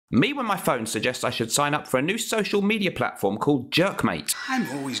Me when my phone suggests I should sign up for a new social media platform called Jerkmate. I'm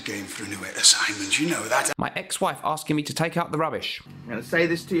always game for a new assignment, you know that. My ex-wife asking me to take out the rubbish. I'm going to say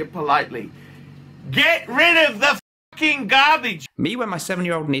this to you politely. Get rid of the fucking garbage! Me when my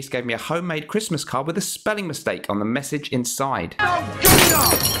 7-year-old niece gave me a homemade Christmas card with a spelling mistake on the message inside. Not good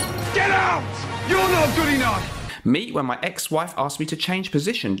enough! Get out! You're not good enough! Me when my ex-wife asked me to change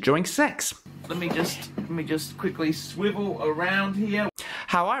position during sex. Let me just quickly swivel around here.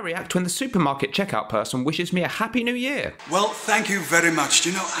 How I react when the supermarket checkout person wishes me a happy new year. Well, thank you very much.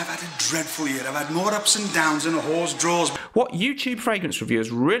 You know, I've had a dreadful year. I've had more ups and downs than a horse draws. What YouTube fragrance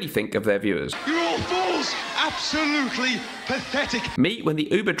reviewers really think of their viewers. You're all fools! Absolutely pathetic. Me when the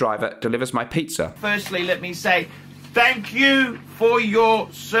Uber driver delivers my pizza. Firstly, let me say thank you for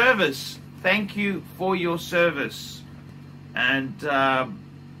your service. Thank you for your service. And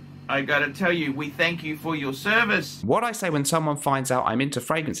I gotta tell you, we thank you for your service. What I say when someone finds out I'm into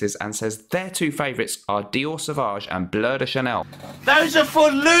fragrances and says their two favourites are Dior Sauvage and Bleu de Chanel. Those are for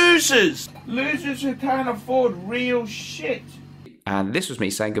losers! Losers who can't afford real shit. And this was me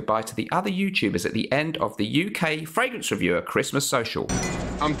saying goodbye to the other YouTubers at the end of the UK Fragrance Reviewer Christmas Social.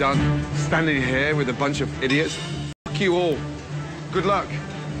 I'm done standing here with a bunch of idiots. Fuck you all. Good luck,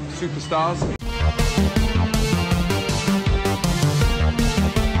 superstars.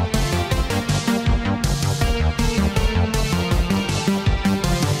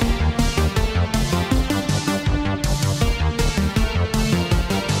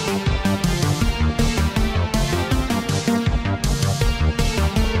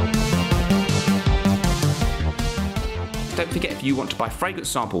 Don't forget, if you want to buy fragrance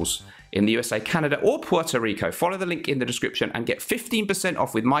samples in the USA, Canada or Puerto Rico, follow the link in the description and get 15%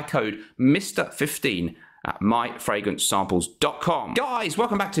 off with my code MR15 at myfragrancesamples.com. Guys,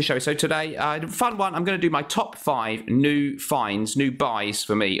 welcome back to the show. So today, fun one, I'm going to do my top 5 new finds, new buys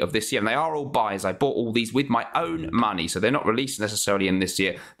for me of this year. And they are all buys. I bought all these with my own money, so they're not released necessarily in this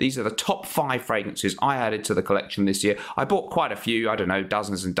year. These are the top 5 fragrances I added to the collection this year. I bought quite a few, I don't know,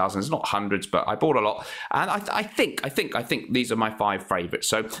 dozens and dozens, not hundreds, but I bought a lot. And I think these are my 5 favorites.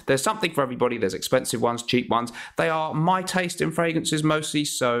 So there's something for everybody. There's expensive ones, cheap ones. They are my taste in fragrances mostly.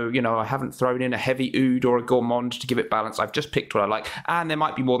 So, you know, I haven't thrown in a heavy oud or a gourmand to give it balance. I've just picked what I like, and there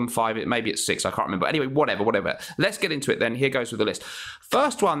might be more than 5, maybe it's 6, I can't remember. Anyway, whatever. Let's get into it then. Here goes with the list.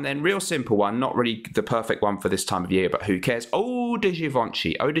 First one then, real simple one, not really the perfect one for this time of year, but who cares? Eau de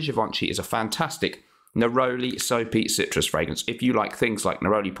Givenchy. Eau de Givenchy is a fantastic neroli soapy citrus fragrance. If you like things like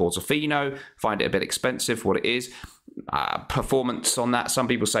neroli Portofino, find it a bit expensive for what it is. Performance on that, some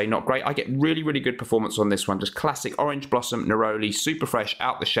people say not great. I get really good performance on this one. Just classic orange blossom neroli, super fresh,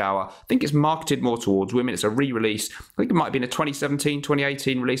 out the shower. I think it's marketed more towards women. It's a re-release. I think it might have been a 2017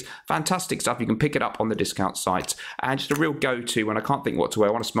 2018 release. Fantastic stuff. You can pick it up on the discount sites, and just a real go-to when I can't think what to wear.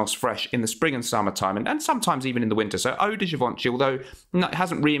 I want to smell fresh in the spring and summertime, and sometimes even in the winter. So Eau de Givenchy, although it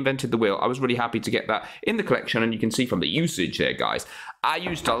hasn't reinvented the wheel, I was really happy to get that in the collection. And you can see from the usage there, guys, I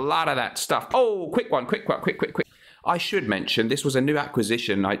used a lot of that stuff. Oh, quick. I should mention, this was a new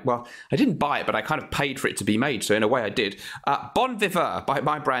acquisition. I didn't buy it, but I kind of paid for it to be made, so in a way I did. Bon Viveur by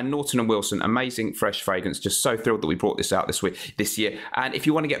my brand Naughton & Wilson. Amazing fresh fragrance. Just so thrilled that we brought this out this year. And if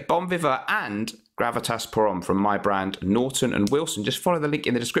you want to get Bon Viveur and Gravitas Pour Homme from my brand Naughton & Wilson, just follow the link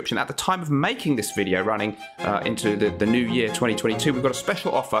in the description. At the time of making this video, running into the new year 2022, we've got a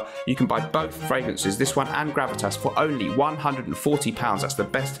special offer. You can buy both fragrances, this one and Gravitas, for only £140. That's the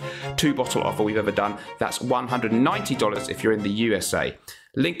best 2-bottle offer we've ever done. That's $190 if you're in the USA.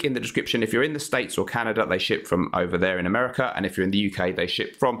 Link in the description. If you're in the States or Canada, they ship from over there in America, and if you're in the UK, they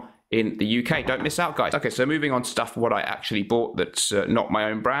ship from in the UK. Don't miss out, guys. Okay, so moving on to stuff what I actually bought that's not my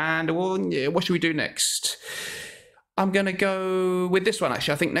own brand. Well, yeah, what should we do next? I'm going to go with this one,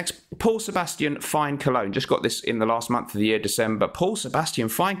 actually. I think next, Paul Sebastian Fine Cologne. Just got this in the last month of the year, December. Paul Sebastian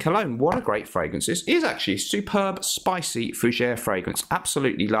Fine Cologne. What a great fragrance. This is actually superb, spicy fougere fragrance.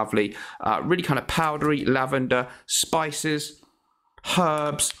 Absolutely lovely. Really kind of powdery, lavender, spices,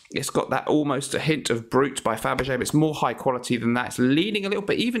 herbs. It's got that almost a hint of Brut by Fabergé, but it's more high quality than that. It's leaning a little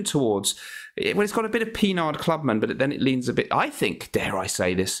bit even towards, well, it's got a bit of Pinard Clubman, but then it leans a bit, I think, dare I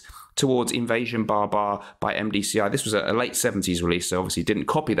say this, towards Invasion Barbar by MDCI. This was a late 70s release, so obviously didn't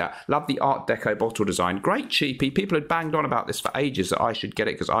copy that. Love the Art Deco bottle design. Great cheapie. People had banged on about this for ages that I should get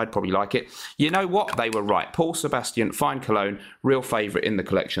it because I'd probably like it. You know what? They were right. Paul Sebastian Fine Cologne, real favourite in the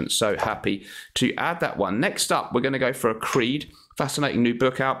collection. So happy to add that one. Next up, we're going to go for a Creed. Fascinating new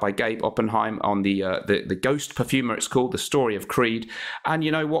book out by Gabe Oppenheim on the Ghost Perfumer, it's called, The Story of Creed. And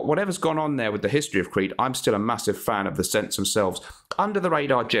you know what? Whatever's gone on there with the history of Creed, I'm still a massive fan of the scents themselves. Under the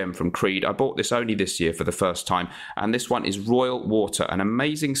radar gem from Creed. I bought this only this year for the first time. And this one is Royal Water, an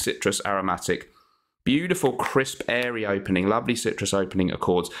amazing citrus aromatic. Beautiful, crisp, airy opening, lovely citrus opening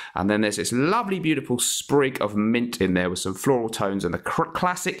accords. And then there's this lovely, beautiful sprig of mint in there with some floral tones and the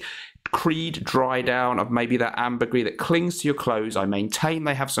classic Creed dry down of maybe that ambergris that clings to your clothes. I maintain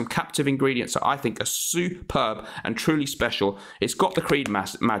they have some captive ingredients that I think are superb and truly special. It's got the Creed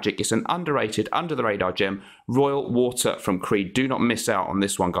magic. It's an underrated, under the radar gem. Royal Water from Creed. Do not miss out on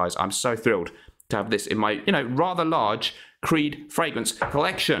this one, guys. I'm so thrilled to have this in my, rather large Creed fragrance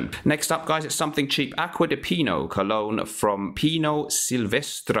collection. Next up, guys, it's something cheap. Acqua di Pino cologne from Pinot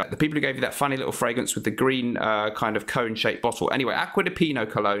Silvestre. The people who gave you that funny little fragrance with the green kind of cone-shaped bottle. Anyway, Acqua di Pino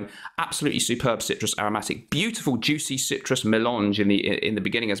cologne, absolutely superb citrus aromatic. Beautiful, juicy citrus melange in the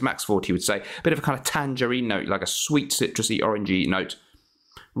beginning, as Max 40 would say. Bit of a kind of tangerine note, like a sweet, citrusy, orangey note.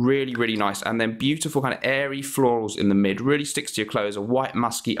 Really, really nice. And then beautiful kind of airy florals in the mid. Really sticks to your clothes. A white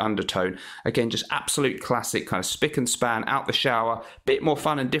musky undertone. Again, just absolute classic kind of spick and span out the shower. Bit more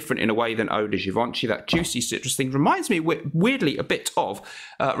fun and different in a way than Eau de Givenchy. That juicy citrus thing reminds me weirdly a bit of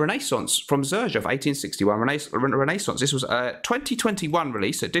Renaissance from Xerjoff, 1861. Renaissance. This was a 2021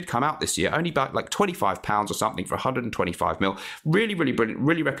 release. It did come out this year. Only about like £25 or something for 125ml. Really, really brilliant.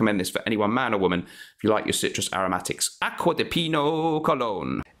 Really recommend this for anyone, man or woman, if you like your citrus aromatics. Acqua di Pino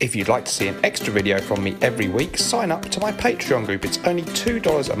cologne. If you'd like to see an extra video from me every week, sign up to my Patreon group. It's only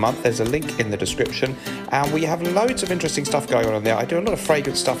 $2 a month. There's a link in the description. And we have loads of interesting stuff going on there. I do a lot of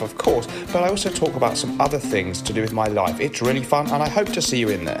fragrance stuff, of course, but I also talk about some other things to do with my life. It's really fun, and I hope to see you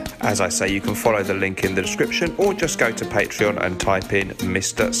in there. As I say, you can follow the link in the description, or just go to Patreon and type in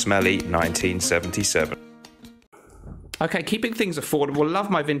Mr. Smelly 1977. Okay, keeping things affordable,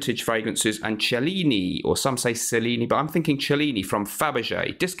 love my vintage fragrances, and Cellini, or some say Cellini, but I'm thinking Cellini from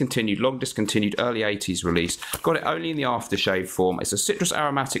Fabergé, discontinued, long discontinued, early 80s release. Got it only in the aftershave form. It's a citrus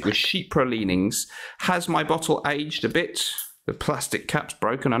aromatic with chypre leanings. Has my bottle aged a bit? The plastic cap's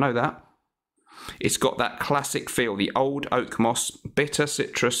broken, I know that. It's got that classic feel, the old oak moss, bitter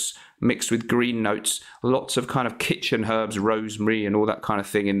citrus mixed with green notes, lots of kind of kitchen herbs, rosemary and all that kind of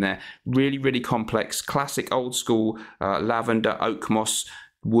thing in there. Really, really complex, classic old school lavender, oak moss,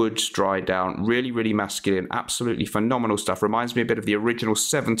 woods dried down. Really, really masculine, absolutely phenomenal stuff. Reminds me a bit of the original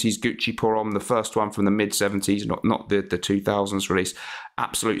 70s Gucci Pour Homme, the first one from the mid-70s, not the 2000s release.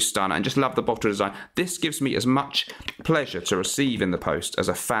 Absolute stunner, and just love the bottle design. This gives me as much pleasure to receive in the post as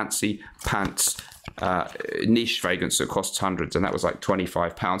a fancy pants niche fragrance that costs hundreds, and that was like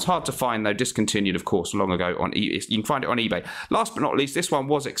 £25. Hard to find though, discontinued of course long ago on you can find it on eBay. Last but not least, this one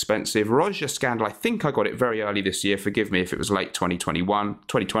was expensive. Roger Scandal, I think I got it very early this year, forgive me if it was late 2021,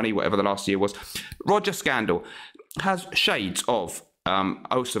 2020, whatever the last year was. Roger Scandal has shades of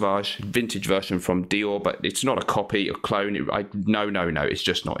Eau Sauvage vintage version from Dior, but it's not a copy, a clone. No, it's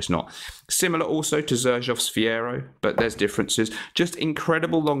just not. It's not. Similar also to Xerjoff's Fiero, but there's differences. Just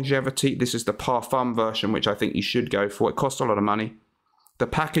incredible longevity. This is the Parfum version, which I think you should go for. It costs a lot of money. The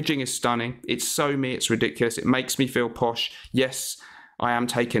packaging is stunning. It's so me, it's ridiculous. It makes me feel posh. Yes, I am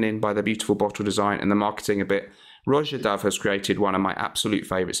taken in by the beautiful bottle design and the marketing a bit. Roger Dove has created one of my absolute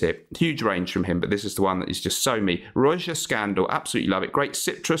favourites here. Huge range from him, but this is the one that is just so me. Roger Scandal, absolutely love it. Great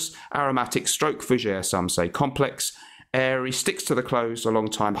citrus, aromatic, stroke fougere, some say. Complex, airy, sticks to the clothes a long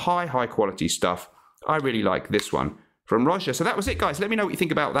time. High quality stuff. I really like this one from Roger. So that was it, guys. Let me know what you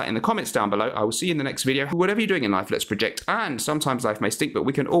think about that in the comments down below. I will see you in the next video. Whatever you're doing in life, let's project. And sometimes life may stink, but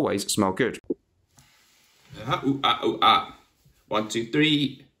we can always smell good. 1, 2,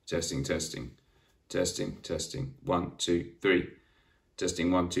 3. Testing. Testing. 1, 2, 3.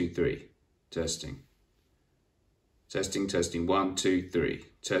 Testing. 1, 2, 3. Testing. 1, 2, 3.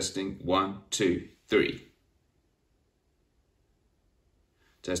 Testing. 1, 2, 3.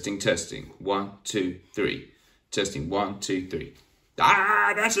 Testing. 1, 2, 3. Testing. 1, 2, 3.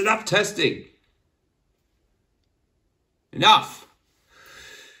 Ah, that's enough testing. Enough.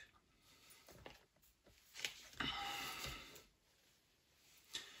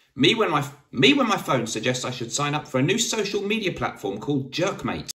 Me when my phone suggests I should sign up for a new social media platform called Jerkmate.